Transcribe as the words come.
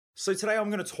So today I'm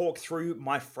going to talk through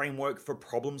my framework for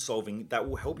problem solving that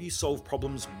will help you solve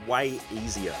problems way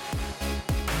easier.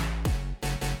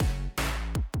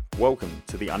 Welcome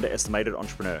to The Underestimated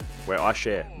Entrepreneur, where I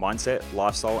share mindset,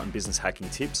 lifestyle, and business hacking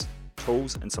tips,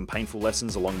 tools, and some painful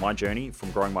lessons along my journey from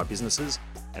growing my businesses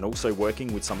and also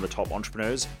working with some of the top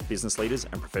entrepreneurs, business leaders,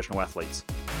 and professional athletes.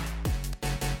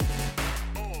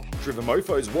 Driven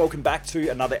Mofos, welcome back to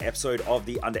another episode of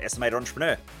The Underestimated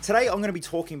Entrepreneur. Today, I'm going to be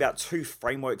talking about two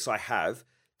frameworks I have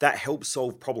that help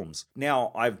solve problems.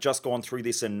 Now, I've just gone through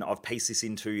this and I've pieced this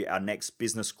into our next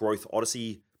Business Growth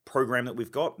Odyssey program that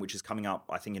we've got, which is coming up,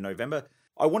 I think, in November.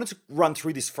 I wanted to run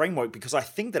through this framework because I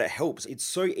think that it helps. It's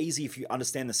so easy if you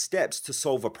understand the steps to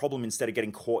solve a problem instead of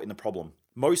getting caught in the problem.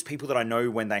 Most people that I know,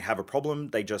 when they have a problem,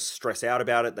 they just stress out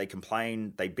about it, they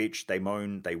complain, they bitch, they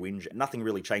moan, they whinge. Nothing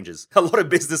really changes. A lot of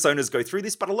business owners go through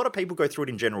this, but a lot of people go through it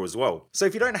in general as well. So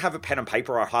if you don't have a pen and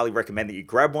paper, I highly recommend that you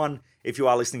grab one. If you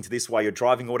are listening to this while you're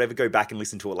driving or whatever, go back and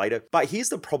listen to it later. But here's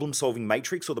the problem-solving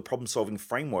matrix or the problem-solving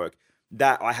framework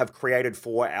that I have created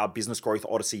for our Business Growth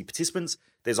Odyssey participants.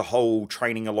 There's a whole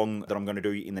training along that I'm going to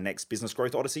do in the next Business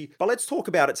Growth Odyssey, but let's talk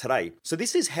about it today. So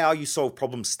this is how you solve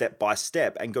problems step by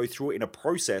step and go through it in a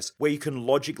process where you can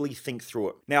logically think through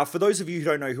it. Now, for those of you who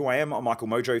don't know who I am, I'm Michael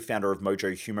Mojo, founder of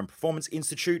Mojo Human Performance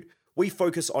Institute. We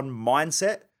focus on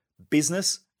mindset,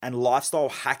 business, and lifestyle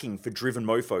hacking for driven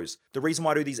mofos. The reason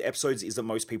why I do these episodes is that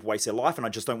most people waste their life, and I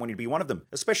just don't want you to be one of them,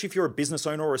 especially if you're a business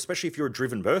owner or especially if you're a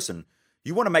driven person.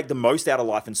 You want to make the most out of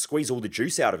life and squeeze all the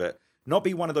juice out of it, not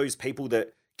be one of those people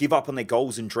that give up on their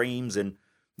goals and dreams and,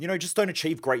 just don't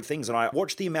achieve great things. And I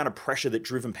watch the amount of pressure that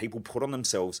driven people put on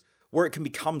themselves where it can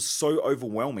become so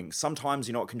overwhelming. Sometimes,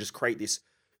 it can just create this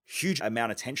huge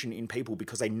amount of tension in people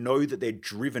because they know that they're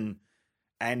driven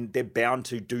and they're bound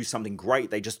to do something great.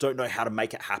 They just don't know how to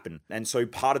make it happen. And so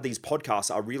part of these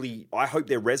podcasts I hope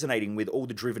they're resonating with all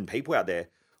the driven people out there,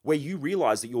 where you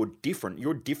realize that you're different.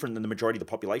 You're different than the majority of the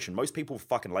population. Most people are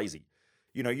fucking lazy.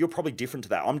 You're probably different to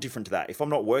that. I'm different to that. If I'm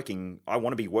not working, I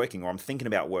want to be working, or I'm thinking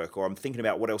about work, or I'm thinking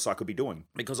about what else I could be doing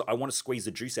because I want to squeeze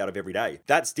the juice out of every day.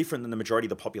 That's different than the majority of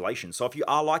the population. So if you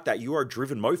are like that, you are a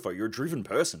driven mofo. You're a driven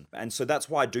person. And so that's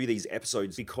why I do these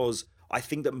episodes, because I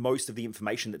think that most of the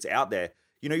information that's out there,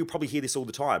 you'll probably hear this all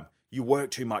the time. You work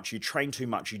too much, you train too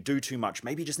much, you do too much.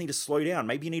 Maybe you just need to slow down.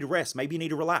 Maybe you need to rest. Maybe you need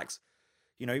to relax.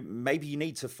 Maybe you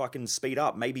need to fucking speed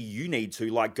up. Maybe you need to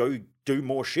go do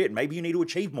more shit. Maybe you need to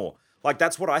achieve more.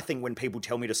 That's what I think when people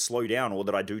tell me to slow down or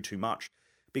that I do too much.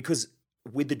 Because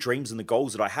with the dreams and the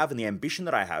goals that I have and the ambition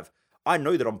that I have, I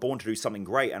know that I'm born to do something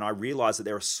great. And I realize that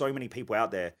there are so many people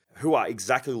out there who are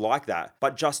exactly like that,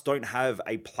 but just don't have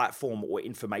a platform or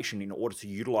information in order to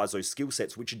utilize those skill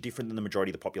sets, which are different than the majority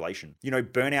of the population.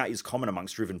 Burnout is common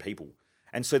amongst driven people.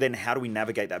 And so then how do we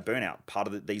navigate that burnout? Part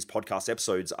of these podcast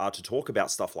episodes are to talk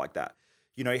about stuff like that.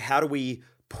 How do we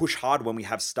push hard when we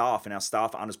have staff and our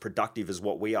staff aren't as productive as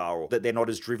what we are, or that they're not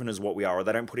as driven as what we are, or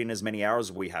they don't put in as many hours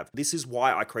as we have? This is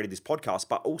why I created this podcast,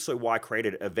 but also why I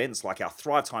created events like our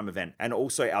Thrive Time event and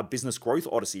also our Business Growth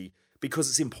Odyssey, because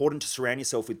it's important to surround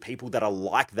yourself with people that are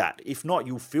like that. If not,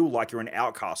 you'll feel like you're an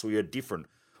outcast or you're different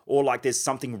or like there's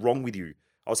something wrong with you.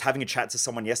 I was having a chat to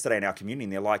someone yesterday in our community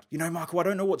and they're like, Michael, I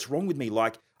don't know what's wrong with me.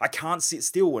 I can't sit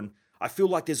still and I feel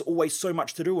like there's always so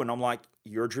much to do. And I'm like,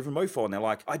 you're a driven mofo. And they're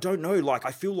like, I don't know.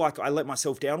 I feel like I let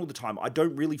myself down all the time. I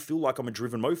don't really feel like I'm a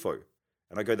driven mofo.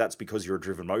 And I go, that's because you're a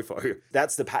driven mofo.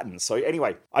 That's the pattern. So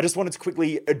anyway, I just wanted to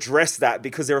quickly address that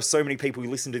because there are so many people who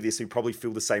listen to this who probably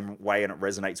feel the same way and it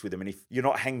resonates with them. And if you're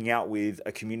not hanging out with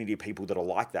a community of people that are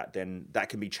like that, then that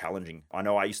can be challenging. I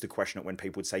know I used to question it when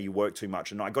people would say you work too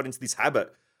much. And I got into this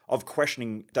habit of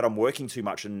questioning that I'm working too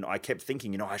much. And I kept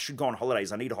thinking, I should go on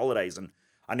holidays. I need holidays and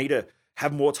I need to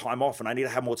have more time off and I need to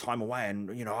have more time away. And,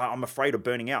 I'm afraid of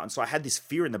burning out. And so I had this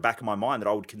fear in the back of my mind that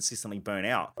I would consistently burn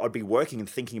out. I'd be working and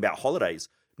thinking about holidays,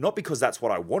 not because that's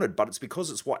what I wanted, but it's because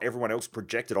it's what everyone else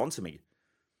projected onto me.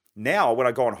 Now, when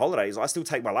I go on holidays, I still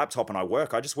take my laptop and I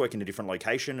work. I just work in a different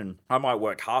location and I might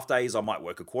work half days. I might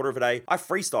work a quarter of a day. I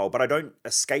freestyle, but I don't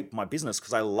escape my business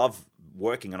because I love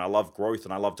working and I love growth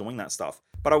and I love doing that stuff.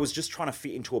 But I was just trying to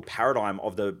fit into a paradigm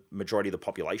of the majority of the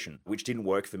population, which didn't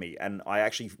work for me. And I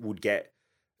actually would get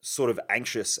sort of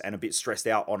anxious and a bit stressed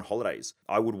out on holidays.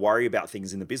 I would worry about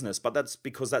things in the business, but that's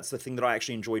because that's the thing that I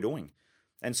actually enjoy doing.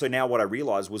 And so now what I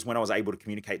realized was when I was able to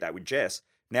communicate that with Jess,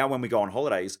 now when we go on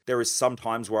holidays, there is some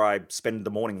times where I spend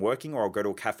the morning working or I'll go to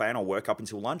a cafe and I'll work up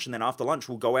until lunch. And then after lunch,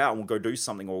 we'll go out and we'll go do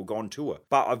something or we'll go on tour.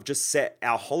 But I've just set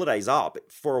our holidays up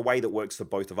for a way that works for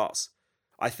both of us.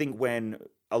 I think when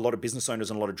a lot of business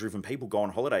owners and a lot of driven people go on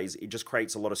holidays, it just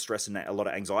creates a lot of stress and a lot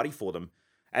of anxiety for them.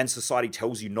 And society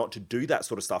tells you not to do that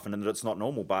sort of stuff and that it's not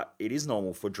normal, but it is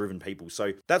normal for driven people.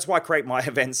 So that's why I create my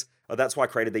events. That's why I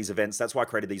created these events. That's why I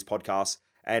created these podcasts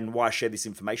and why I share this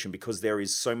information, because there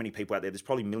is so many people out there. There's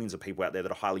probably millions of people out there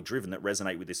that are highly driven that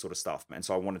resonate with this sort of stuff. And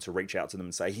so I wanted to reach out to them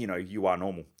and say, you are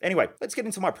normal. Anyway, let's get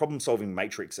into my problem solving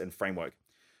matrix and framework.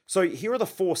 So here are the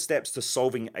 4 steps to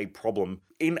solving a problem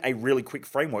in a really quick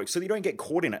framework so that you don't get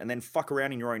caught in it and then fuck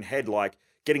around in your own head, like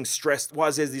getting stressed. Why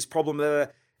is there this problem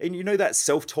there? And that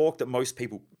self-talk that most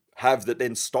people have that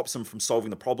then stops them from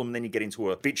solving the problem. And then you get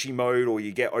into a bitchy mode or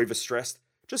you get overstressed.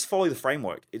 Just follow the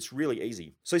framework. It's really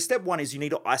easy. So step 1 is you need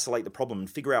to isolate the problem and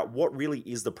figure out what really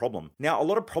is the problem. Now, a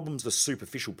lot of problems are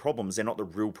superficial problems. They're not the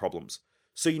real problems.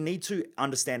 So you need to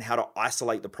understand how to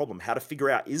isolate the problem, how to figure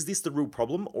out, is this the real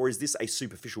problem or is this a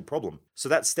superficial problem? So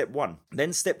that's step 1.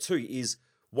 Then step 2 is,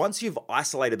 once you've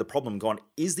isolated the problem, gone,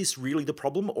 is this really the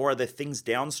problem or are there things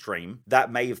downstream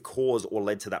that may have caused or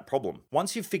led to that problem?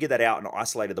 Once you've figured that out and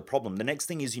isolated the problem, the next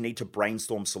thing is you need to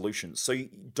brainstorm solutions. So you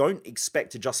don't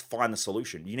expect to just find the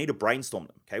solution. You need to brainstorm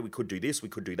them. Okay, we could do this, we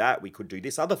could do that, we could do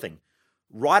this other thing.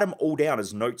 Write them all down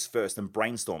as notes first and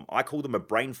brainstorm. I call them a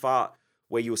brain fart,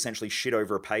 where you essentially shit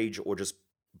over a page or just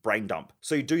brain dump.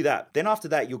 So you do that. Then after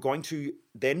that, you're going to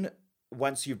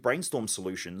once you've brainstormed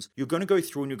solutions, you're going to go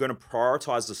through and you're going to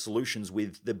prioritize the solutions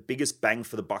with the biggest bang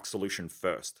for the buck solution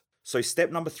first. So step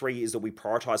number 3 is that we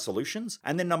prioritize solutions.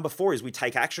 And then number 4 is we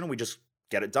take action and we just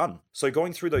get it done. So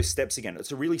going through those steps again,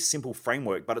 it's a really simple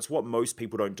framework, but it's what most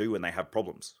people don't do when they have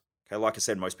problems. Okay, like I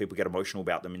said, most people get emotional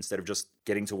about them instead of just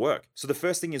getting to work. So the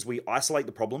first thing is we isolate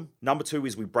the problem. Number 2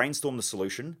 is we brainstorm the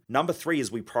solution. Number 3 is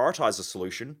we prioritize the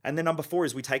solution. And then number 4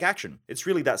 is we take action. It's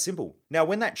really that simple. Now,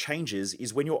 when that changes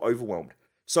is when you're overwhelmed.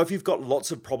 So if you've got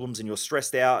lots of problems and you're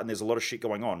stressed out and there's a lot of shit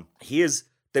going on, here's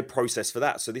the process for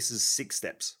that. So this is 6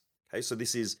 steps. Okay, so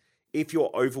this is if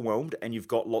you're overwhelmed and you've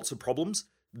got lots of problems,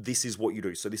 this is what you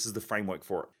do. So this is the framework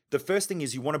for it. The first thing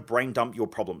is you want to brain dump your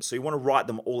problems. So you want to write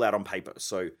them all out on paper.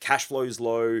 So cash flow is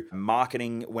low,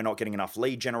 marketing, we're not getting enough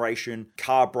lead generation,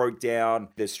 car broke down,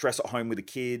 there's stress at home with the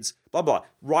kids, blah, blah.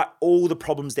 Write all the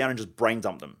problems down and just brain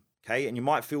dump them. Okay, and you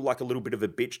might feel like a little bit of a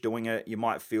bitch doing it. You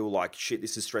might feel like, shit,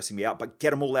 this is stressing me out, but get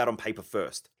them all out on paper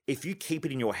first. If you keep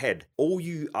it in your head, all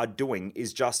you are doing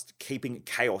is just keeping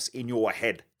chaos in your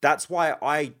head. That's why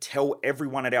I tell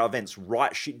everyone at our events,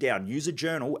 write shit down, use a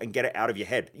journal and get it out of your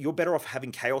head. You're better off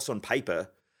having chaos on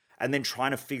paper and then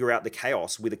trying to figure out the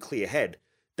chaos with a clear head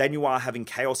than you are having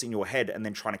chaos in your head and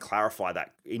then trying to clarify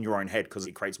that in your own head because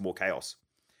it creates more chaos.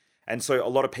 And so a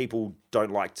lot of people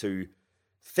don't like to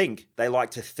think, they like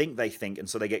to think they think, and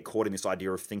so they get caught in this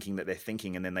idea of thinking that they're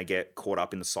thinking, and then they get caught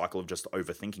up in the cycle of just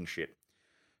overthinking shit.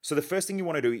 So the first thing you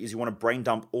want to do is you want to brain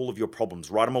dump all of your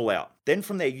problems, write them all out. Then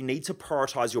from there, you need to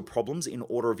prioritize your problems in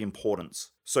order of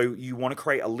importance. So you want to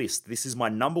create a list. This is my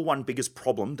number 1 biggest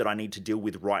problem that I need to deal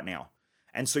with right now.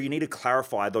 And so you need to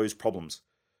clarify those problems.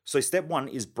 So step 1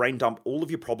 is brain dump all of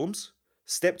your problems.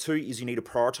 Step 2 is you need to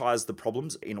prioritize the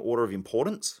problems in order of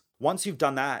importance. Once you've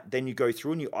done that, then you go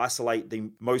through and you isolate the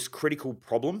most critical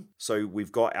problem. So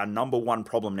we've got our number 1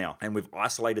 problem now, and we've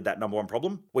isolated that number 1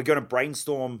 problem. We're going to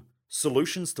brainstorm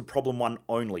solutions to problem 1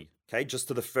 only, okay? Just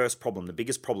to the first problem, the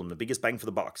biggest bang for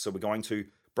the buck. So we're going to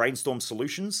brainstorm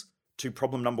solutions to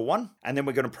problem number 1, and then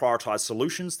we're going to prioritize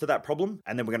solutions to that problem,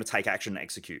 and then we're going to take action and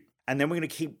execute. And then we're going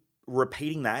to keep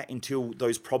repeating that until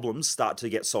those problems start to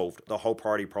get solved, the whole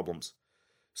priority problems.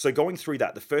 So going through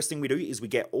that, the first thing we do is we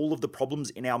get all of the problems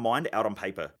in our mind out on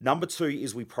paper. Number 2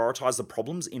 is we prioritize the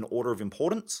problems in order of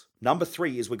importance. Number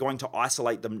 3 is we're going to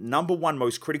isolate the number 1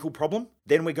 most critical problem.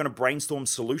 Then we're going to brainstorm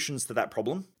solutions to that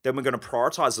problem. Then we're going to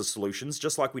prioritize the solutions,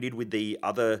 just like we did with the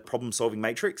other problem-solving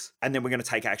matrix. And then we're going to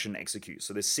take action and execute.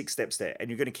 So there's 6 steps there, and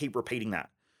you're going to keep repeating that.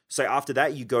 So after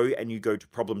that, you go to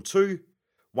problem 2.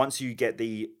 Once you get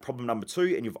the problem number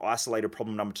 2 and you've isolated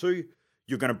problem number 2,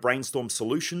 you're going to brainstorm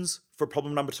solutions for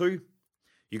problem number 2.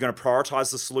 You're going to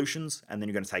prioritize the solutions, and then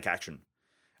you're going to take action.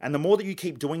 And the more that you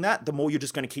keep doing that, the more you're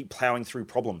just going to keep plowing through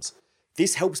problems.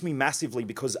 This helps me massively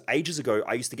because ages ago,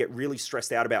 I used to get really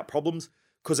stressed out about problems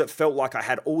because it felt like I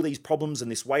had all these problems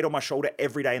and this weight on my shoulder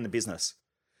every day in the business.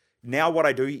 Now what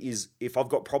I do is if I've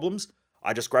got problems,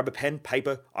 I just grab a pen,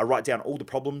 paper, I write down all the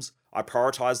problems, I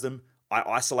prioritize them, I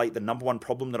isolate the number 1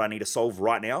 problem that I need to solve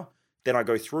right now. Then I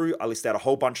go through, I list out a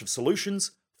whole bunch of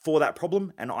solutions for that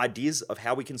problem and ideas of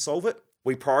how we can solve it.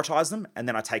 We prioritize them, and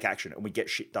then I take action and we get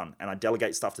shit done. And I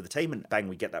delegate stuff to the team, and bang,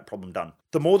 we get that problem done.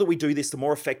 The more that we do this, the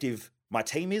more effective my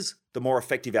team is, the more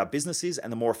effective our business is,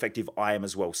 and the more effective I am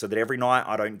as well. So that every night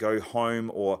I don't go home,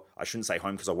 or I shouldn't say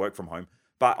home because I work from home,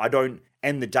 but I don't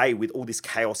end the day with all this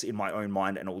chaos in my own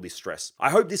mind and all this stress.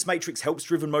 I hope this matrix helps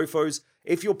Driven Mofos.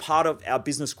 If you're part of our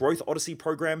Business Growth Odyssey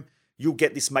program, you'll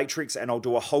get this matrix, and I'll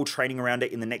do a whole training around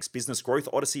it in the next Business Growth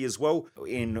Odyssey as well,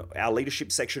 in our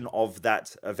leadership section of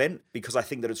that event, because I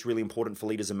think that it's really important for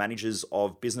leaders and managers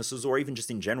of businesses, or even just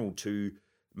in general, to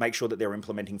make sure that they're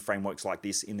implementing frameworks like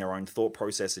this in their own thought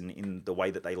process and in the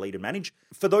way that they lead and manage.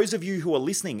 For those of you who are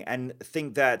listening and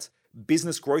think that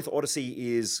Business Growth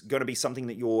Odyssey is going to be something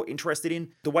that you're interested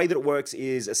in, the way that it works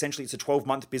is essentially it's a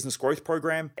 12-month business growth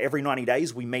program. Every 90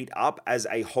 days, we meet up as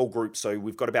a whole group. So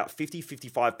we've got about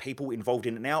 55 people involved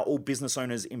in it now, all business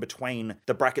owners in between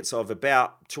the brackets of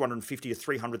about $250,000 to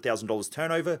 $300,000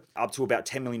 turnover, up to about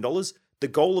 $10 million. The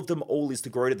goal of them all is to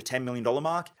grow to the $10 million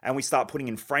mark, and we start putting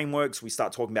in frameworks, we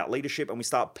start talking about leadership, and we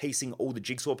start piecing all the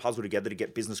jigsaw puzzle together to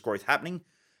get business growth happening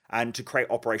and to create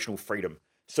operational freedom.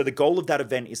 So the goal of that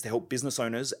event is to help business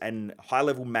owners and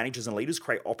high-level managers and leaders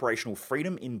create operational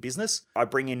freedom in business. I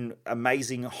bring in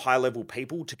amazing high-level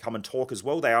people to come and talk as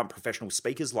well. They aren't professional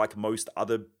speakers like most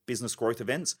other business growth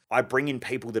events. I bring in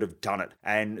people that have done it,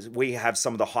 and we have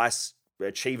some of the highest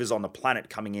achievers on the planet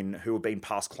coming in who have been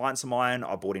past clients of mine.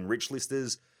 I brought in rich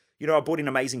listers. I brought in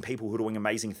amazing people who are doing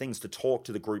amazing things to talk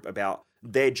to the group about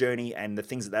their journey and the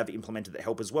things that they've implemented that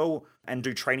help as well, and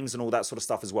do trainings and all that sort of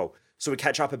stuff as well. So we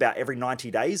catch up about every 90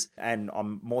 days, and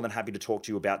I'm more than happy to talk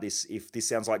to you about this. If this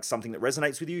sounds like something that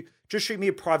resonates with you, just shoot me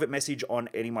a private message on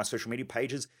any of my social media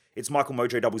pages. It's Michael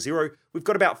Mojo 00. We've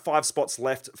got about 5 spots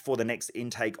left for the next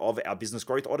intake of our Business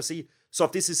Growth Odyssey. So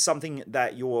if this is something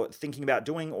that you're thinking about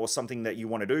doing, or something that you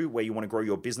want to do where you want to grow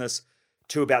your business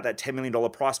to about that $10 million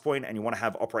price point, and you want to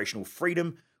have operational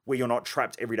freedom where you're not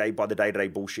trapped every day by the day-to-day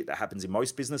bullshit that happens in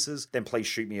most businesses, then please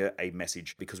shoot me a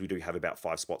message, because we do have about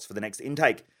 5 spots for the next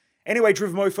intake. Anyway,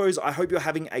 Driven Mofos, I hope you're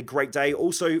having a great day.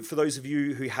 Also, for those of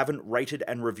you who haven't rated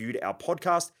and reviewed our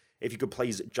podcast, if you could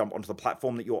please jump onto the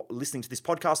platform that you're listening to this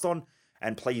podcast on,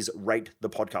 and please rate the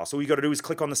podcast. All you got to do is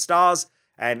click on the stars,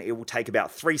 and it will take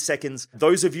about 3 seconds.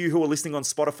 Those of you who are listening on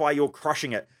Spotify, you're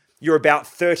crushing it. You're about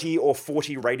 30 or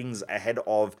 40 ratings ahead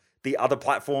of the other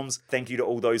platforms. Thank you to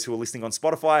all those who are listening on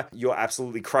Spotify. You're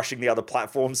absolutely crushing the other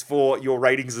platforms for your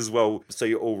ratings as well. So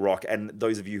you all rock. And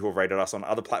those of you who have rated us on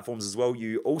other platforms as well,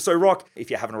 you also rock.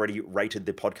 If you haven't already rated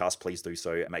the podcast, please do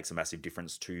so. It makes a massive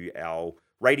difference to our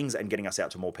ratings and getting us out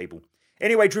to more people.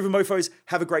 Anyway, Driven Mofos,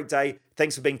 have a great day.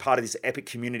 Thanks for being part of this epic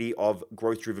community of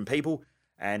growth-driven people.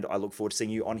 And I look forward to seeing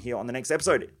you on here on the next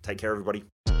episode. Take care, everybody.